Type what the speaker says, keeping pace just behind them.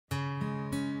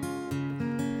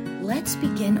Let's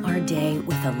begin our day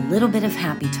with a little bit of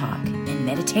happy talk and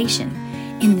meditation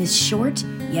in this short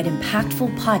yet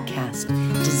impactful podcast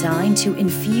designed to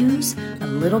infuse a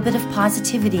little bit of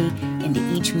positivity into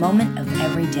each moment of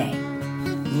every day.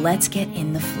 Let's get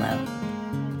in the flow.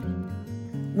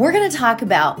 We're going to talk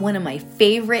about one of my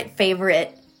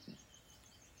favorite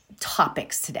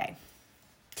topics today.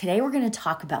 Today we're going to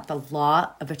talk about the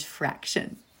law of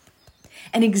attraction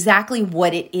and exactly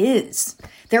what it is.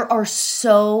 There are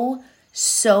so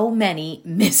many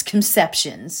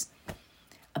misconceptions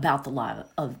about the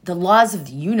laws of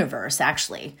the universe,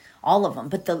 actually, all of them.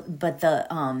 But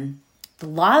the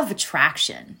law of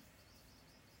attraction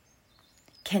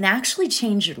can actually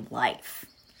change your life.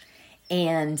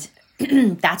 And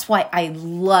that's why I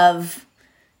love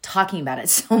talking about it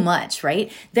so much,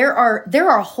 right? There are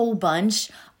a whole bunch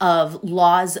of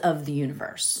laws of the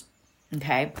universe,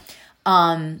 okay?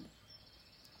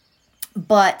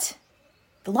 But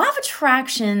the law of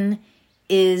attraction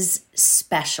is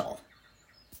special.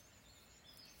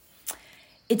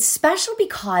 It's special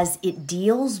because it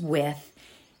deals with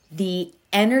the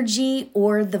energy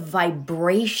or the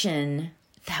vibration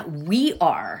that we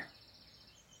are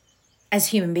as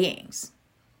human beings.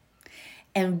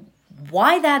 And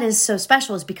why that is so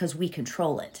special is because we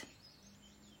control it,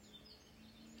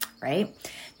 right?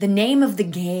 The name of the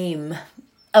game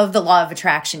of the law of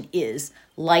attraction is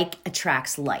like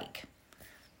attracts like.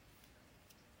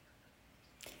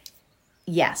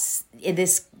 Yes,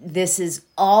 this is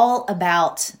all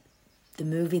about the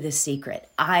movie The Secret.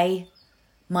 My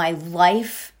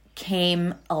life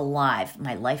came alive.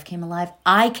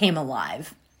 I came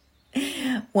alive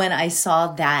when I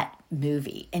saw that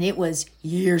movie. And it was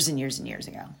years and years and years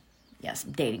ago. Yes,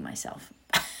 I'm dating myself.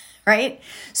 Right?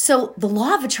 So the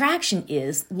law of attraction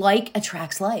is like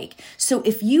attracts like. So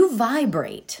if you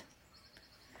vibrate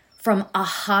from a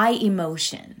high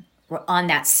emotion or on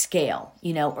that scale,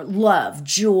 or love,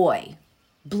 joy,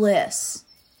 bliss,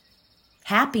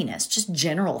 happiness, just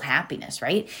general happiness,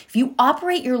 right? If you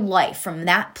operate your life from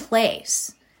that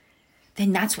place,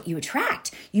 then that's what you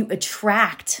attract. You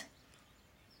attract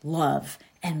love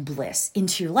and bliss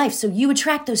into your life. So you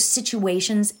attract those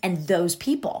situations and those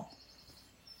people.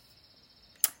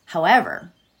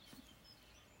 However,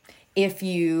 if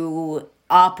you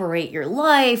operate your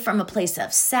life from a place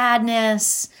of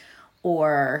sadness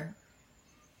or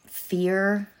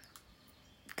fear,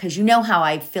 because you know how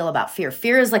I feel about fear.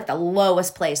 Fear is like the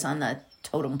lowest place on the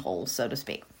totem pole, so to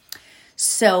speak.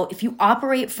 So if you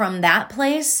operate from that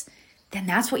place, then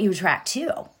that's what you attract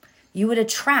too. You would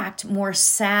attract more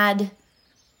sad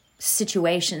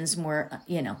situations, more,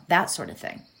 that sort of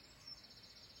thing.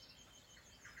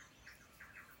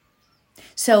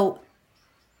 So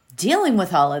dealing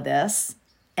with all of this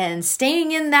and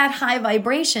staying in that high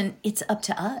vibration, it's up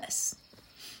to us.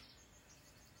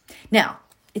 Now,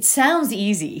 it sounds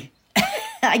easy.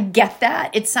 I get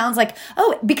that. It sounds like,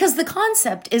 because the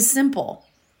concept is simple.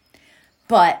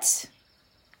 But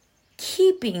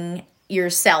keeping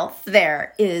yourself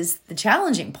there is the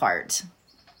challenging part.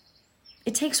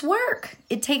 It takes work.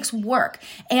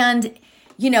 And,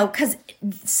 because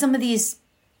some of these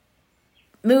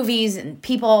movies and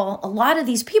people, a lot of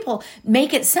these people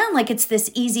make it sound like it's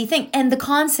this easy thing. And the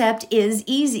concept is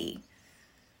easy.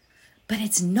 But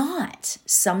it's not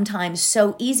sometimes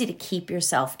so easy to keep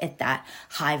yourself at that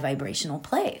high vibrational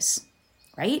place,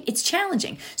 right? It's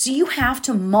challenging. So you have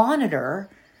to monitor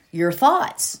your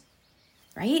thoughts,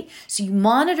 right? So you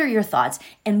monitor your thoughts.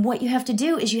 And what you have to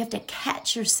do is you have to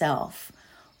catch yourself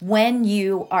when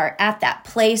you are at that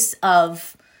place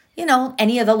of,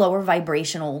 any of the lower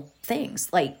vibrational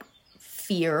things like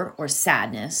fear or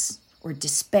sadness or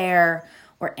despair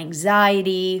or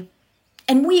anxiety.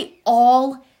 And we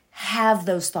all have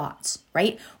those thoughts,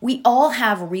 right? We all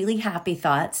have really happy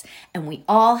thoughts and we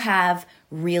all have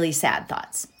really sad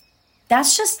thoughts.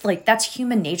 That's just that's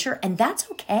human nature, and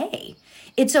that's okay.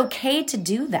 It's okay to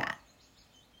do that.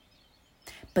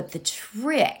 But the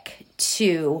trick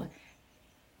to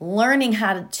learning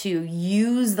how to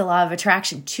use the law of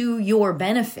attraction to your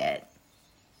benefit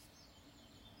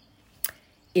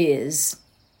is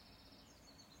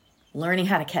learning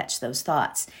how to catch those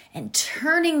thoughts and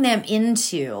turning them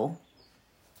into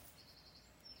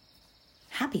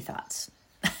happy thoughts.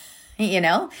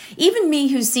 Even me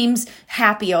who seems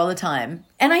happy all the time,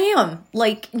 and I am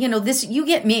this, you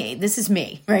get me, this is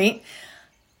me, right?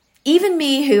 Even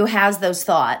me who has those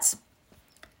thoughts,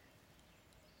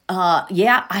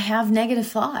 I have negative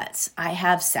thoughts. I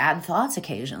have sad thoughts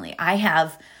occasionally. I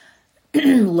have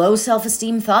low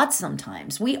self-esteem thoughts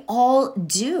sometimes. We all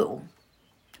do.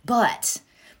 But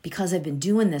because I've been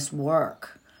doing this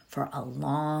work for a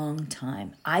long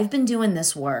time. I've been doing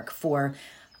this work for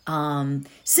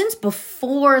since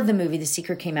before the movie The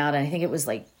Secret came out, and I think it was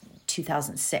like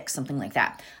 2006, something like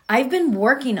that. I've been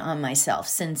working on myself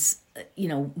since,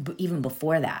 even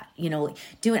before that,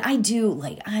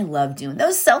 I love doing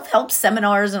those self-help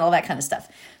seminars and all that kind of stuff.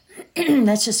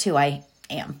 That's just who I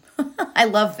am. I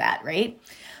love that, right?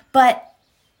 But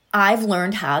I've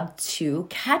learned how to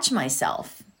catch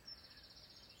myself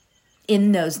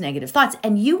in those negative thoughts,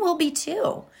 and you will be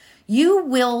too. You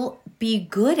will be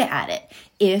good at it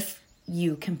if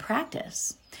you can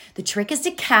practice. The trick is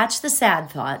to catch the sad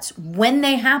thoughts when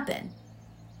they happen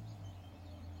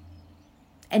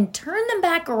and turn them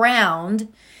back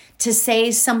around to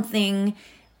say something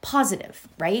positive,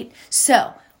 right?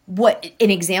 So what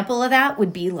an example of that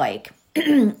would be like,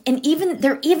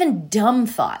 they're even dumb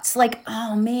thoughts like,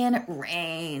 oh man, it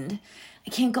rained. I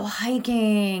can't go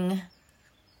hiking.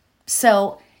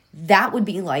 So that would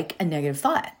be like a negative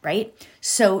thought, right?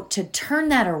 So to turn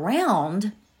that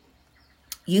around,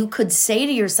 you could say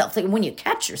to yourself, like when you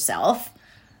catch yourself,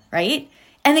 right?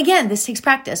 And again, this takes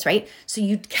practice, right? So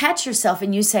you catch yourself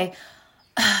and you say,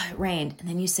 it rained. And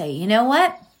then you say, you know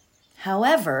what?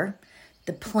 However,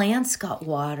 the plants got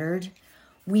watered.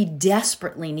 We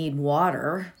desperately need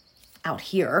water out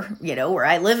here, where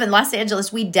I live in Los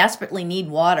Angeles. We desperately need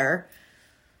water.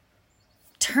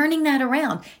 Turning that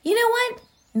around. You know what?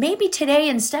 Maybe today,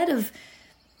 instead of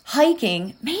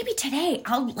hiking, maybe today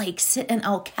I'll sit and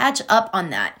I'll catch up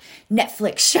on that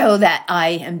Netflix show that I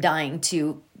am dying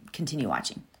to continue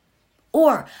watching.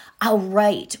 Or I'll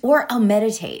write, or I'll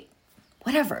meditate,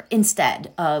 whatever,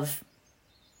 instead of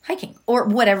hiking, or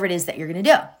whatever it is that you're going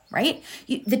to do, right?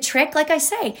 The trick, like I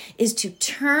say, is to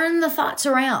turn the thoughts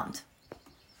around.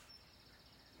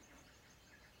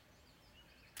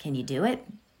 Can you do it?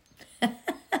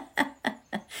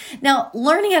 Now,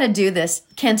 learning how to do this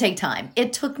can take time.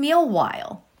 It took me a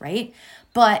while, right?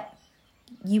 But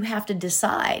you have to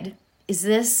decide,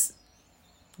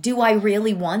 do I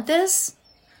really want this?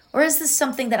 Or is this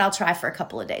something that I'll try for a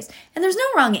couple of days? And there's no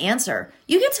wrong answer.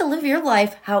 You get to live your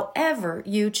life however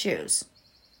you choose.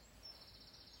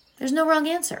 There's no wrong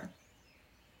answer.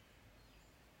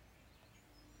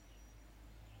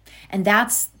 And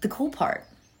that's the cool part.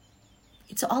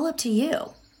 It's all up to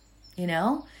you,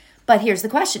 But here's the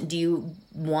question. Do you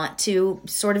want to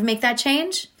sort of make that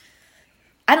change?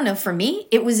 I don't know. For me,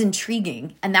 it was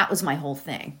intriguing. And that was my whole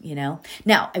thing,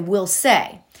 Now, I will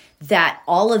say that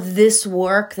all of this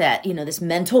work that, this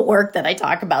mental work that I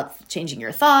talk about, changing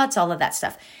your thoughts, all of that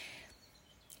stuff,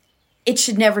 it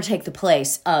should never take the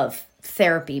place of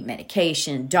therapy,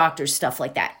 medication, doctors, stuff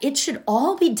like that. It should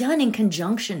all be done in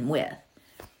conjunction with.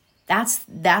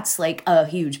 That's like a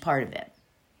huge part of it,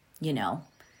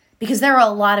 Because there are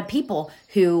a lot of people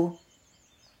who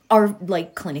are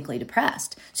like clinically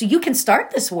depressed. So you can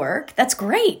start this work. That's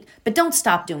great. But don't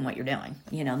stop doing what you're doing,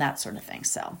 that sort of thing.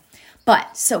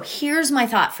 So here's my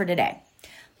thought for today.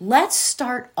 Let's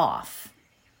start off,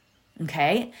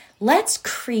 okay? Let's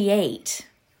create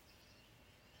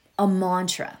a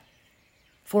mantra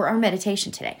for our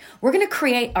meditation today. We're going to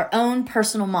create our own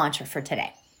personal mantra for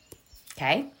today,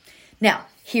 okay? Now,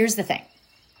 here's the thing.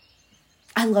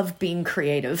 I love being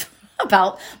creative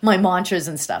about my mantras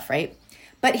and stuff, right?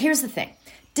 But here's the thing.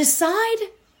 Decide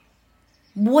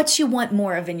what you want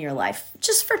more of in your life,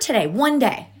 just for today, one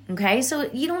day, okay? So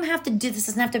you don't have to do this.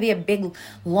 Doesn't have to be a big,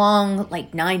 long,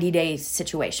 90-day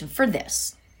situation for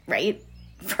this, right?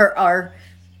 For our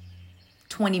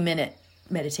 20-minute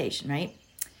meditation, right?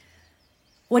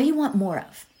 What do you want more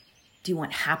of? Do you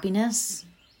want happiness?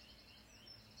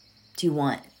 Do you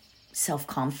want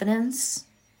self-confidence?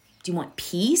 Do you want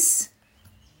peace?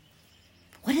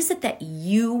 What is it that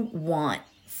you want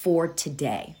for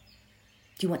today?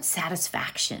 Do you want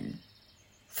satisfaction,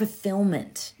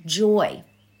 fulfillment, joy?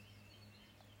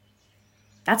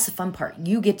 That's the fun part.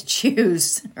 You get to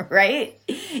choose, right?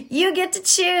 You get to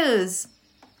choose.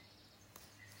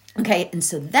 Okay, and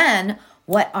so then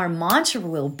what our mantra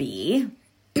will be,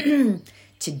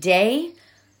 today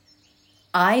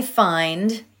I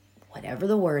find, whatever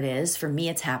the word is, for me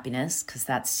it's happiness, because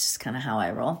that's just kind of how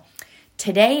I roll.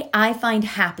 Today I find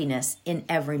happiness in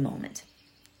every moment.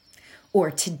 Or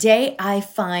today I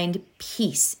find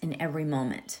peace in every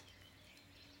moment.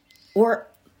 Or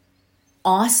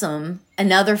awesome,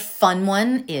 another fun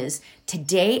one is,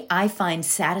 today I find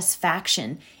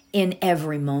satisfaction in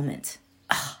every moment.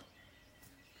 Ugh.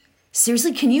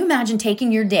 Seriously, can you imagine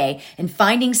taking your day and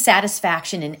finding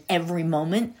satisfaction in every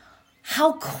moment?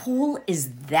 How cool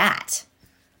is that?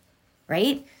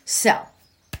 Right? So,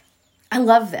 I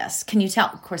love this. Can you tell?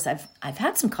 Of course, I've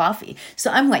had some coffee,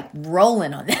 so I'm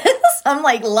rolling on this. I'm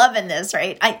like loving this,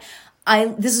 right?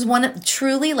 This is one of,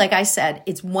 truly, like I said,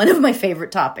 it's one of my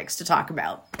favorite topics to talk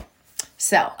about.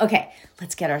 So, okay,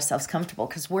 let's get ourselves comfortable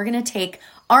because we're going to take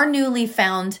our newly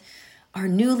found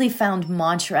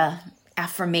mantra,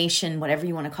 affirmation, whatever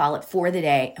you want to call it, for the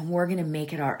day, and we're going to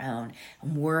make it our own,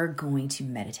 and we're going to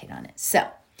meditate on it. So,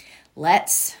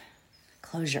 let's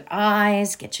close your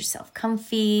eyes, get yourself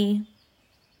comfy.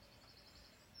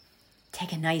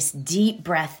 Take a nice deep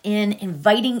breath in,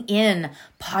 inviting in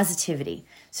positivity.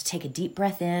 So take a deep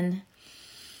breath in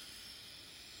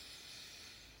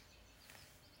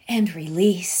and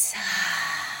release.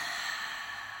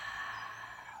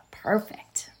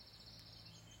 Perfect.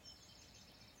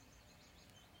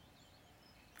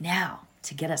 Now,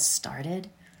 to get us started,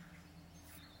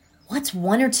 what's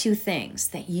one or two things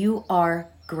that you are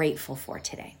grateful for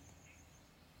today?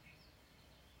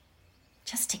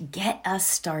 Just to get us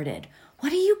started,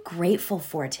 what are you grateful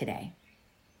for today?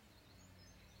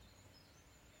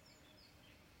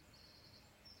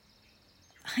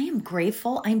 I am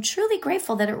grateful. I'm truly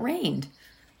grateful that it rained.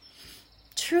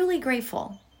 Truly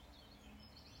grateful.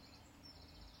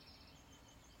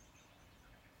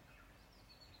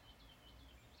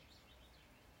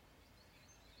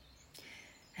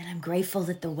 And I'm grateful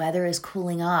that the weather is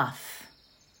cooling off.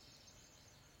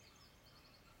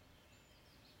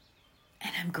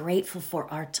 And I'm grateful for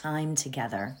our time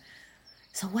together.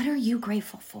 So what are you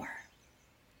grateful for?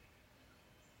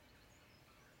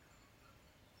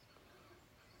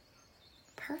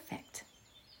 Perfect.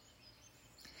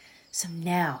 So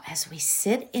now, as we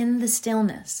sit in the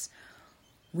stillness,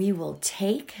 we will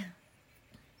take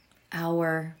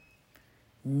our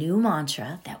new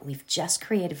mantra that we've just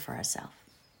created for ourselves.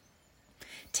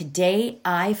 Today,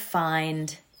 I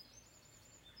find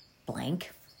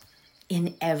blank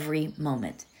in every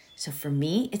moment. So for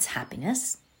me, it's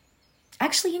happiness.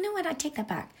 Actually, you know what? I take that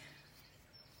back.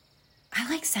 I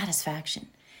like satisfaction.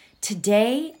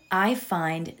 Today, I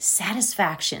find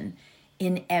satisfaction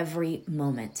in every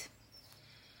moment.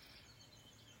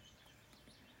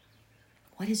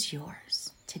 What is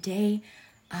yours? Today,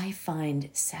 I find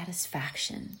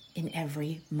satisfaction in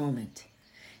every moment.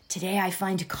 Today, I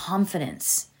find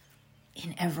confidence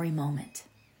in every moment.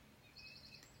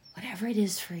 Whatever it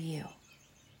is for you.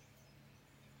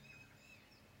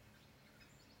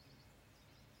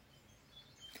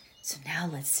 So now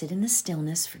let's sit in the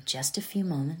stillness for just a few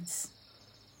moments.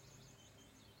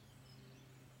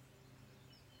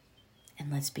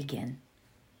 And let's begin.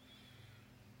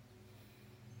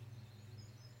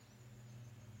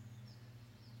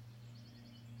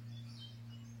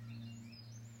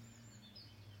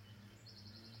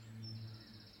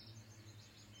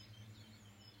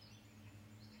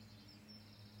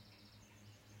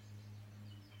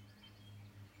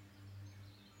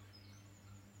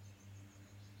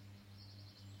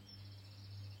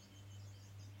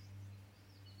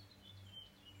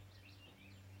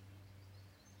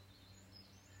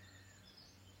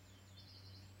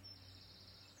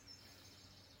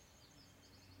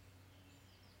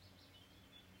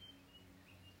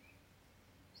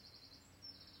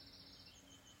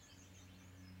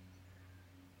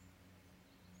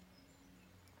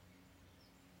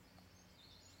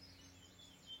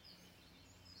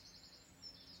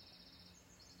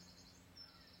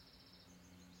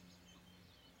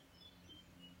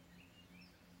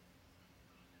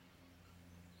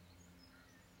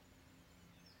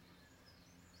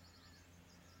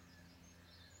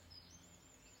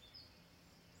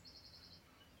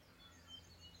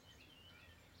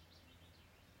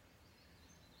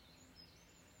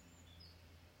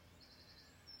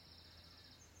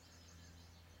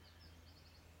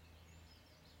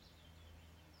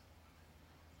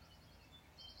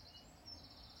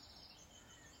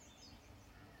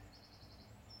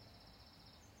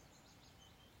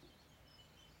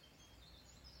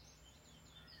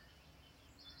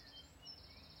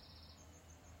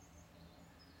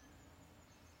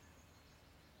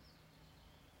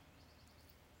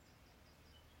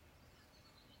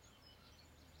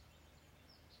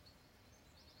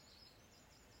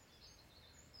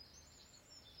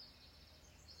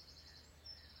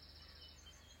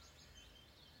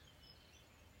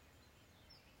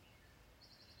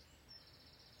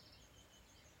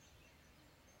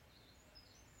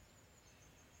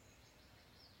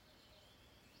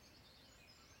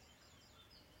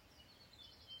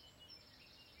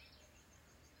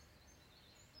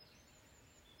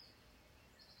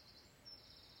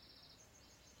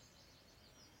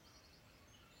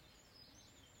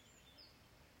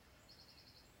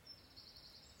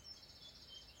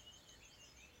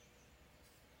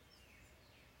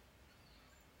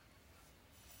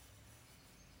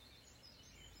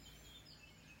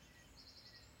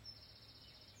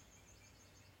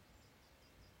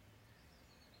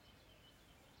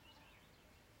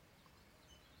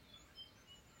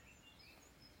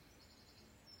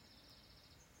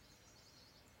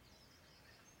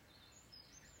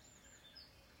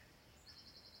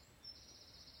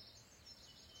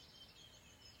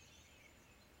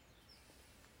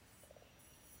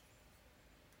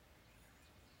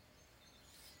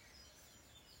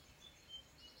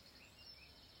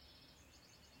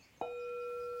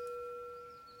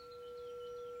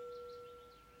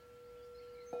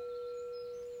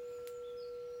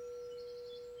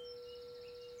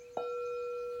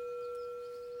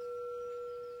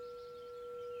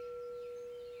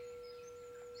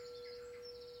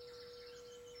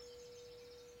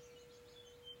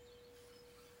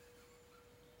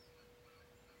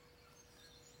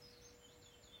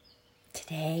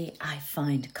 Today, I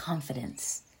find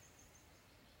confidence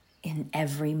in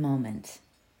every moment.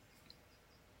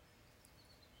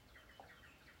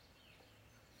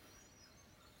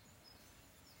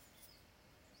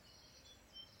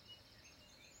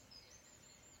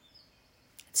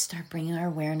 Let's start bringing our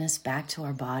awareness back to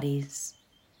our bodies.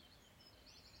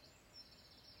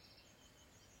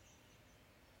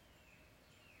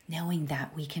 Knowing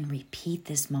that we can repeat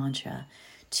this mantra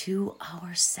to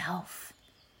ourselves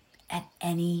at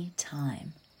any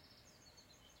time.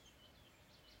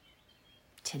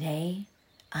 Today,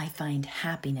 I find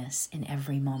happiness in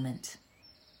every moment.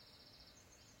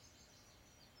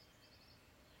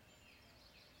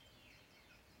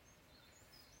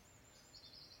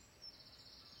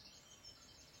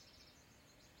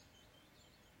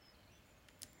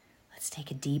 Let's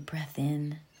take a deep breath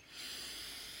in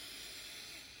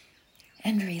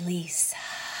and release.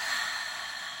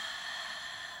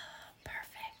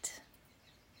 Perfect.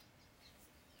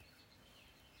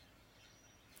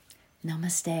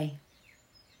 Namaste.